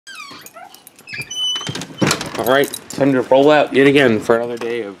Alright, time to roll out yet again for another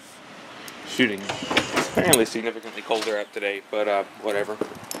day of shooting. It's apparently significantly colder out today, but whatever.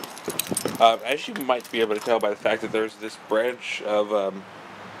 As you might be able to tell by the fact that there's this branch of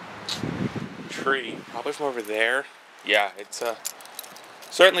tree, probably from over there. Yeah, it's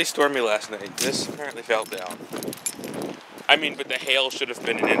certainly stormy last night. This apparently fell down. I mean, but the hail should have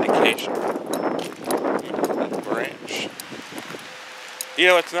been an indication. That branch. You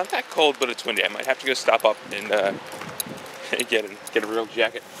know, it's not that cold, but it's windy. I might have to go stop up and get a real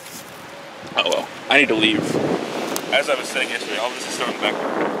jacket. Oh well, I need to leave. As I was saying yesterday, all this is still in the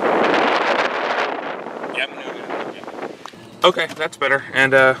background. Yeah, I'm gonna go get a jacket. Okay, that's better,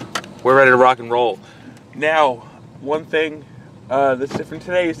 and we're ready to rock and roll. Now, one thing that's different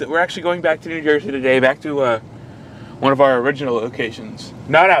today is that we're actually going back to New Jersey today, back to one of our original locations.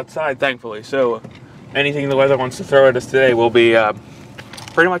 Not outside, thankfully, so anything the weather wants to throw at us today will be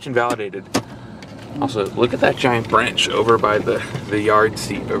pretty much invalidated. Also, look at that giant branch over by the yard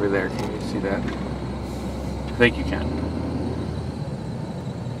seat over there. Can you see that? I think you can.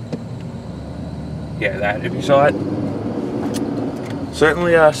 Yeah, that, if you saw it.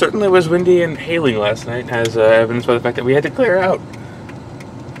 Certainly was windy and hailing last night, as evidenced by the fact that we had to clear out.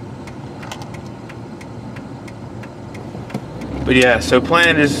 But yeah, so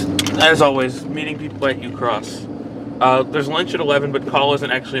plan is, as always, meeting people at U-Cross. There's lunch at 11, but call isn't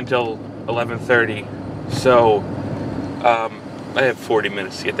actually until 11:30. So, I have 40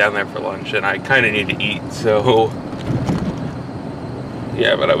 minutes to get down there for lunch, and I kind of need to eat, so...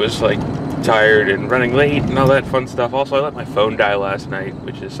 Yeah, but I was, like, tired and running late and all that fun stuff. Also, I let my phone die last night,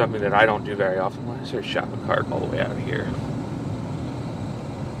 which is something that I don't do very often. I started shopping cart all the way out of here.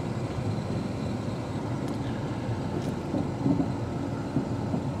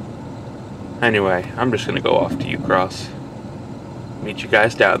 Anyway, I'm just gonna go off to U-Cross. Meet you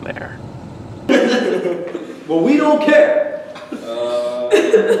guys down there. Well, we don't care.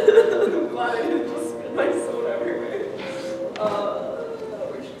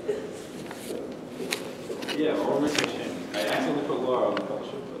 Yeah, all restriction. I accidentally put Laura on the call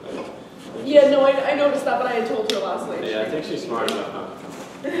sheet, but yeah, no, I noticed that, but I had told her last night. yeah, I think she's smart enough, huh?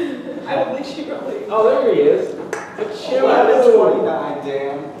 I don't think she probably. Oh, there he is. Chill out. 11:29,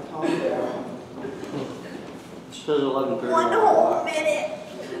 Dan. Calm down. Still 11:30. 1 whole minute.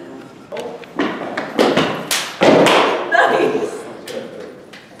 Nice.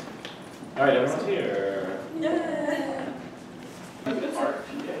 All right, everyone's here. Yeah.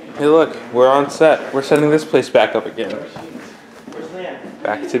 Hey look, we're on set. We're setting this place back up again.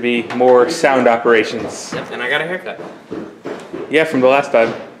 Back to be more sound operations. Yep, and I got a haircut. Yeah, from the last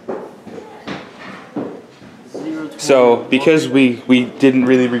time. So, because we didn't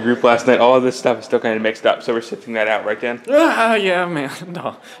really regroup last night, all of this stuff is still kind of mixed up, so we're sifting that out, right, Dan? Yeah, man.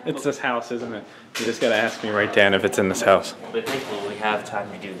 No, it's this house, isn't it? You just gotta ask me, right, Dan, if it's in this house. But thankfully we have time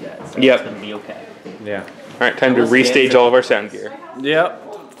to do that, so Yep. it's gonna be okay. Yeah. Alright, time to restage all of our sound gear. Yep.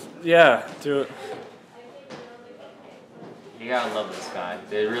 Yeah, do it. You gotta love this guy.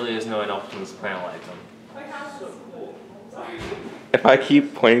 There really is no one else on this planet like him. If I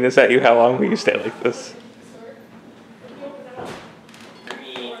keep pointing this at you, how long will you stay like this?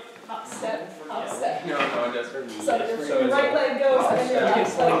 Upset. No, just for me. So your right leg goes and then your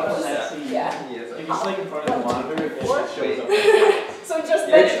left leg goes. Yeah. If you sleep in front of the monitor, it just shows up. So just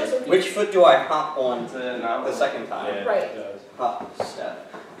then Which foot do I hop on the second time? Yeah, Right. it does. Hop,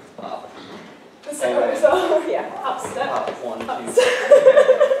 step, hop, so yeah, up step. hop, 1, Up 2. step.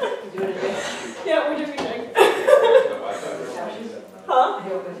 Yeah, we're doing it. Huh?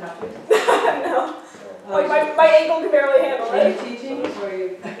 No. Like my ankle can barely handle it. Are you teaching or are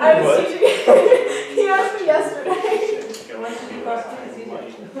you? I was teaching. He asked me yesterday. Why should you cross teaching?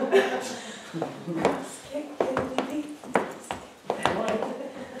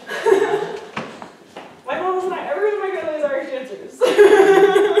 My mom was like, every one of my grandmothers are dancers.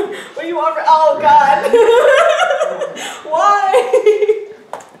 What do you want for? Oh God. Why?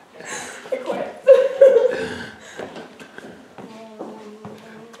 I quit.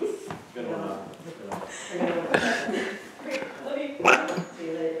 Good one. See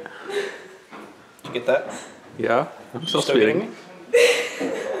you later. Did you get that? Yeah? I'm still Still speeding. getting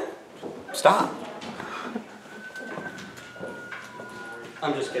Stop.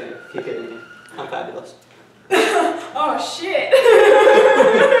 I'm just kidding. Keep hitting me. I'm fabulous. Oh shit.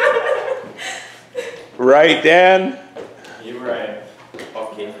 Right, Dan? You're right.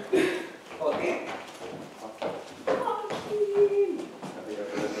 Okay. Okay.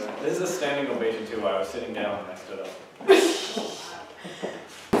 This is a standing ovation too. I was sitting down and I stood up.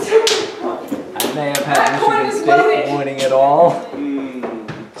 I may have That had coin Michigan is State loaded. winning it all.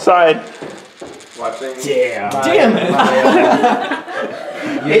 Side. Damn it!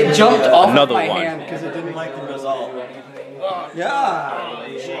 It jumped off Another my one. hand because it didn't like the result. Yeah.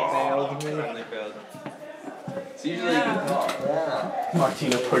 It's usually a good call.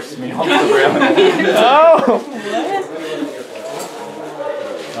 Martina pushed me off the railing. Oh!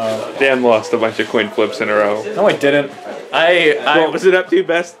 Dan lost a bunch of coin flips in a row. No, I didn't. What was it up to?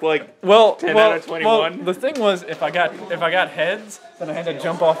 Best like 10 out of 21? Well, the thing was, if I got heads, then I had to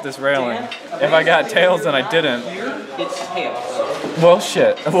jump off this railing. If I got tails, then I didn't. It's tails. Well,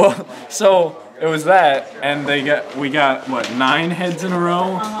 shit. Well, so it was that, and we got what, 9 heads in a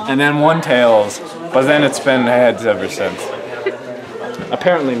row, and then 1 tails. But then it's been heads ever since.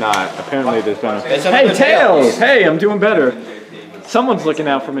 Apparently not. Apparently there's been a. Hey, tails! Hey, I'm doing better. Someone's looking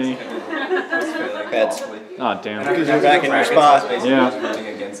out for me. Heads. Oh damn. Because you're back in your spot. Yeah.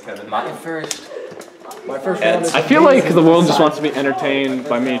 Mock it first. My first round is I feel like the world just wants to be entertained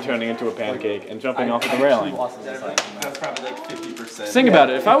by me turning into a pancake and jumping off of the railing. That's probably like 50%. Think about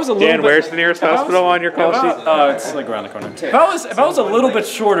it. If I was a little Dan, bit, where's the nearest hospital on your call sheet? It's like around the corner. If I was a little bit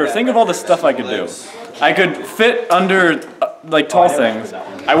shorter, think of all the stuff I could do. I could fit under like tall things.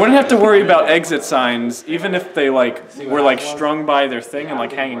 I wouldn't have to worry about exit signs, even if they were strung by their thing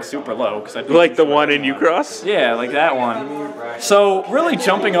and hanging super low. Cause Like the one in Ucross? yeah, like that one. So really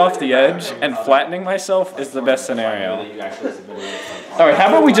jumping off the edge and flattening myself is the best scenario. All right, how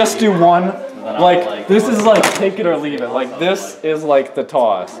about we just do one? Like this is like take it or leave it. Like this is like the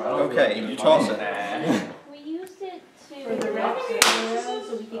toss. okay. You toss it. We used it to the reps so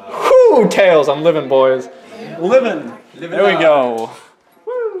we could get Whoo, tails! I'm living, boys. Living. There we go.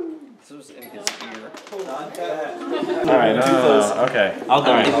 This was in his ear. All right, okay. I'll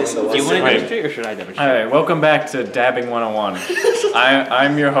All right. do you want to Wait. demonstrate or should I demonstrate? All right, welcome back to Dabbing 101.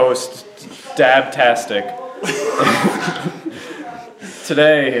 I'm your host, Dabtastic.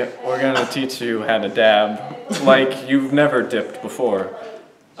 Today, we're going to teach you how to dab like you've never dipped before.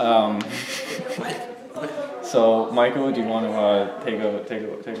 So, Michael, do you want to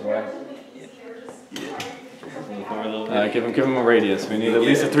take away? Give him a radius. We need at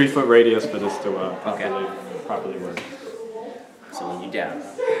least a 3-foot radius for this to properly work. So when you dab,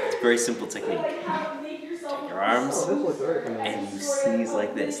 it's a very simple technique. Take your arms and you sneeze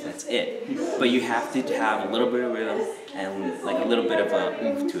like this. That's it. But you have to have a little bit of rhythm and like a little bit of a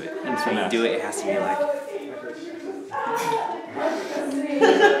oomph to it. And so when you do it, it has to be like.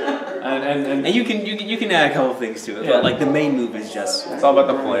 And you can add a couple things to it, Yeah. but like the main move is just It's all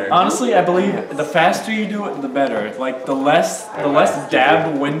about the flair. Honestly, I believe the faster you do it, the better. Like the less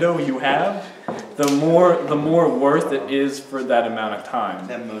dab window you have, the more worth it is for that amount of time.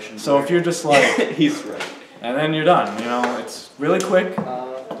 That motion. So if you're just like, he's right. and then you're done. You know, it's really quick,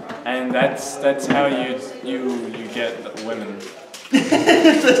 and that's how you get the women.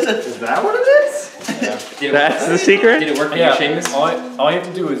 Is that what it is? Yeah. That's the secret? Did it work for you, Yeah. Seamus? All you have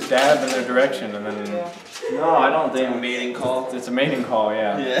to do is dab in their direction, and then No, I don't think mating call. it's a mating call.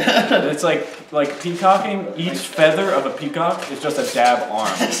 Yeah. Yeah. It's like peacocking. Each feather of a peacock is just a dab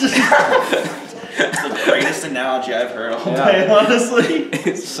arm. It's the greatest analogy I've heard all Yeah. day,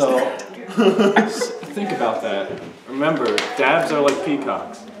 honestly. So think about that. Remember, dabs are like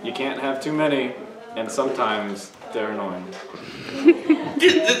peacocks. You can't have too many, and sometimes they're annoying.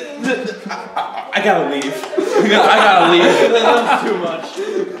 I gotta leave. I gotta leave. That's too much.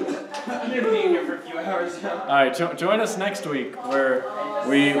 I've been being here for a few hours now. All right, join us next week where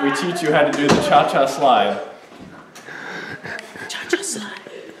we teach you how to do the cha-cha slide. Cha-cha slide.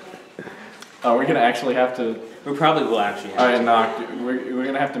 We're gonna actually have to. We probably will actually. All right, Nock. We're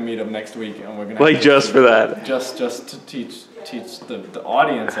gonna have to meet up next week, and we're gonna Like have just to, for that. just to teach the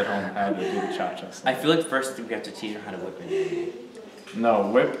audience at home how to do the cha-cha slide. I feel like first we have to teach them how to whip it. No,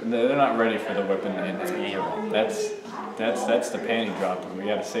 whip. They're not ready for the whipping. Yeah. That's the panty dropper. We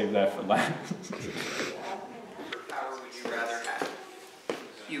gotta save that for last. Power would you rather have?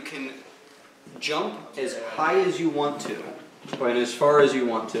 You can jump as high as you want to, and as far as you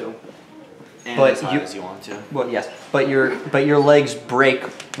want to. And But as high you- as you want to. Well, yes, but your legs break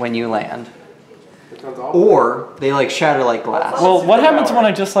when you land, or they shatter like glass. Well, what happens when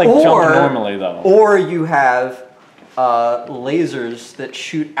I just jump normally though? Or you have lasers that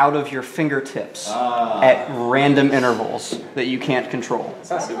shoot out of your fingertips at random intervals that you can't control.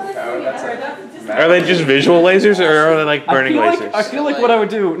 Are they just visual lasers or are they like burning lasers? I feel like what I would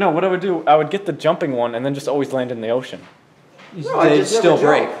do. No, what I would do. I would get the jumping one and then just always land in the ocean. They'd still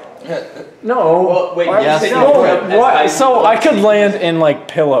break. No. Wait, Yes. So I could land in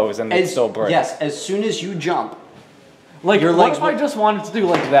pillows and they'd still break. Yes, as soon as you jump, Like, Your what legs if I just wanted to do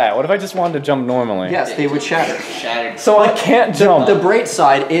like that? What if I just wanted to jump normally? Yes, they would shatter. Shattered. So I can't jump. The bright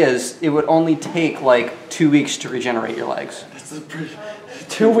side is it would only take like 2 weeks to regenerate your legs.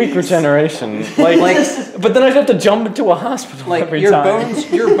 2-week regeneration. Like, but then I'd have to jump into a hospital Like every your time.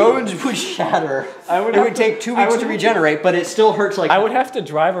 your bones would shatter. It would take 2 weeks to regenerate, but it still hurts like. I would have to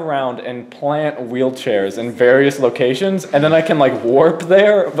drive around and plant wheelchairs in various locations, and then I can like warp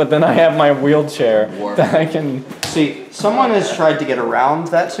there. But then I have my wheelchair that I can. See, someone has tried to get around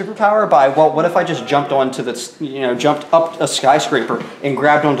that superpower by, well, what if I just jumped onto this, jumped up a skyscraper and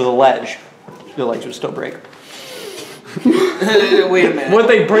grabbed onto the ledge? Your legs would still break. Wait a minute. Would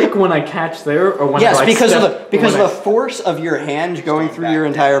they break when I catch there, or when Yes, I like because step, of the force of your hand going through your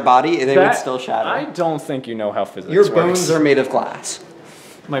entire body, they would still shatter. I don't think you know how physics Your works. bones are made of glass.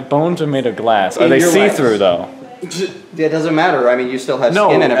 My bones are made of glass. Are In they your legs. see-through though? It doesn't matter. I mean, you still have No.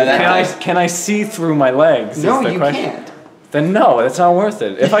 skin and everything. Can I see through my legs? is No, the you question. can't. Then no, it's not worth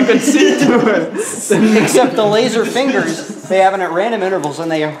it. If I could see through it, then Except the laser fingers, they happen at random intervals and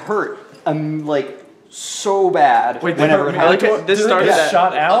they hurt, like, so bad Wait, they whenever hurt it me? happens. Like, This do they started get at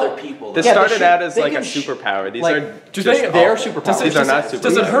shot out. People. This Yeah, they started shoot- out as they like a can sh- superpower. These like, are Do just they? They're awful. superpowers. These are not superpowers.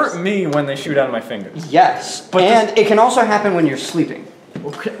 Does it hurt me when they shoot out of my fingers? Yes, But and it can also happen when you're sleeping.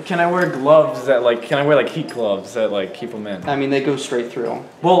 Well, can I wear gloves that like? Can I wear like heat gloves that like keep them in? I mean, they go straight through.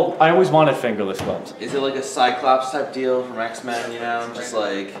 Well, I always wanted fingerless gloves. Is it like a Cyclops type deal from X-Men, Just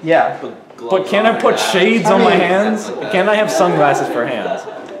like... Yeah. But can I put shades on my hands? Can I have sunglasses for hands?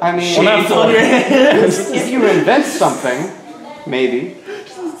 I mean, Shades on your hands. if you invent something, maybe.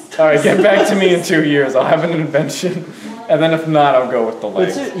 All right, get back to me in 2 years. I'll have an invention, and then if not, I'll go with the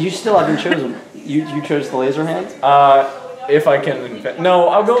But legs. you still haven't chosen. You chose the laser hands? If I can invent, no,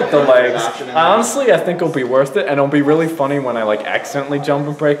 I'll go with the legs. Honestly, I think it'll be worth it, and it'll be really funny when I like accidentally jump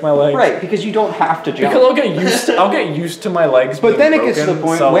and break my legs. Right, because you don't have to jump. Because I'll get used to my legs. But being then it gets to the broken,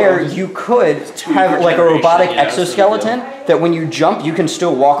 point so where I'll just- you could have like a robotic exoskeleton that when you jump, you can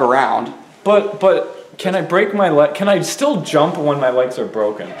still walk around. But can I break my leg? Can I still jump when my legs are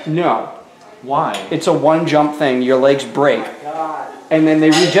broken? No. Why? It's a one jump thing. Your legs break, and then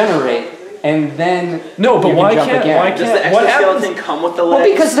they regenerate, and then No, but you why can jump can't? again. Why Does the can't? What exoskeleton happens? come with the Well,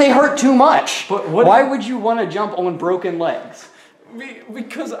 legs? because they hurt too much. But what- Why would you want to jump on broken legs?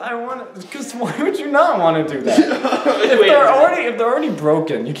 Because I want. Because why would you not want to do that? if they're already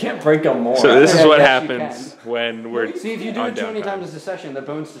broken, you can't break them more. So this is Yeah, what yes, happens when we're See, if you do on it too many downtime. times as a session, the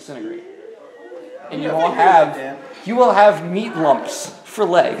bones disintegrate, and you will have meat lumps for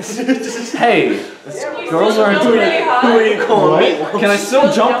legs. Hey, girls aren't doing it. Who are you calling me? Can I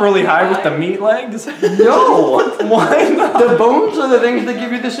still jump really high with the meat legs? No, Why not? the bones are the things that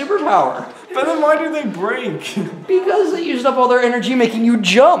give you the superpower. But then why do they break? Because they used up all their energy making you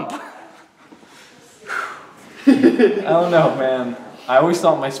jump. I don't know, man. I always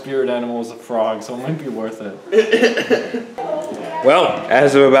thought my spirit animal was a frog, so it might be worth it. Well,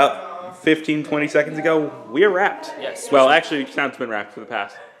 as of about 15, 20 seconds ago, we are wrapped. Yes. Well, actually, Sound's been wrapped for the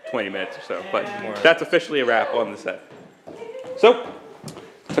past 20 minutes or so, but that's officially a wrap on the set. So,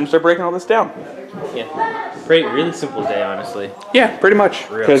 time to start breaking all this down. Yeah. Great, really simple day, honestly. Yeah, pretty much.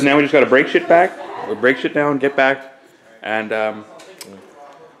 Because now we just got to break shit back, or break shit down, get back, and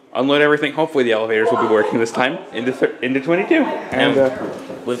unload everything. Hopefully the elevators will be working this time into 22. And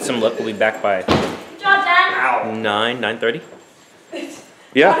With some luck, we'll be back by Job done. 9:30.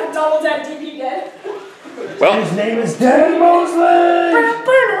 yeah, Double that DP dead. well, name is Dan Mosley!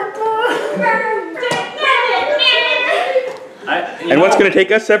 and what's going to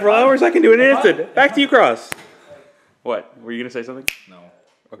take us several hours, I can do in an instant. Back to you, Cross. What? Were you going to say something? No.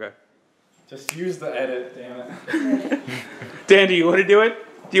 Okay. Just use the edit, damn it. Dan, do you want to do it?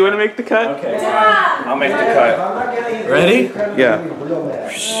 Do you want to make the cut? Okay, fine. I'll make the cut. Ready? Yeah.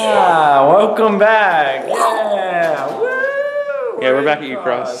 Ah, welcome back. Yeah. Woo! Yeah, we're back at you,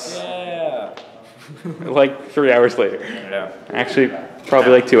 Cross. Yeah. Like 3 hours later. Yeah. Actually,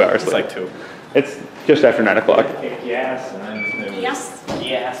 probably like 2 hours It's later. like 2. It's just after 9 o'clock. Yes. And then Yes.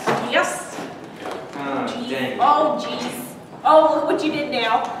 Yes. Yes. Dang. Oh, jeez. Oh, look what you did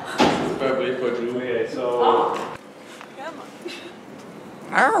now. Perfectly for Julia, so.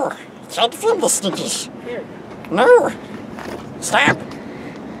 No, can't film the stitches. No, stop.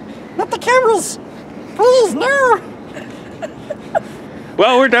 Not the cameras. Please, no.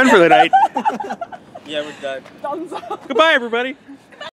 Well, we're done for the night. Yeah, we're done. Thumbs up. Goodbye, everybody.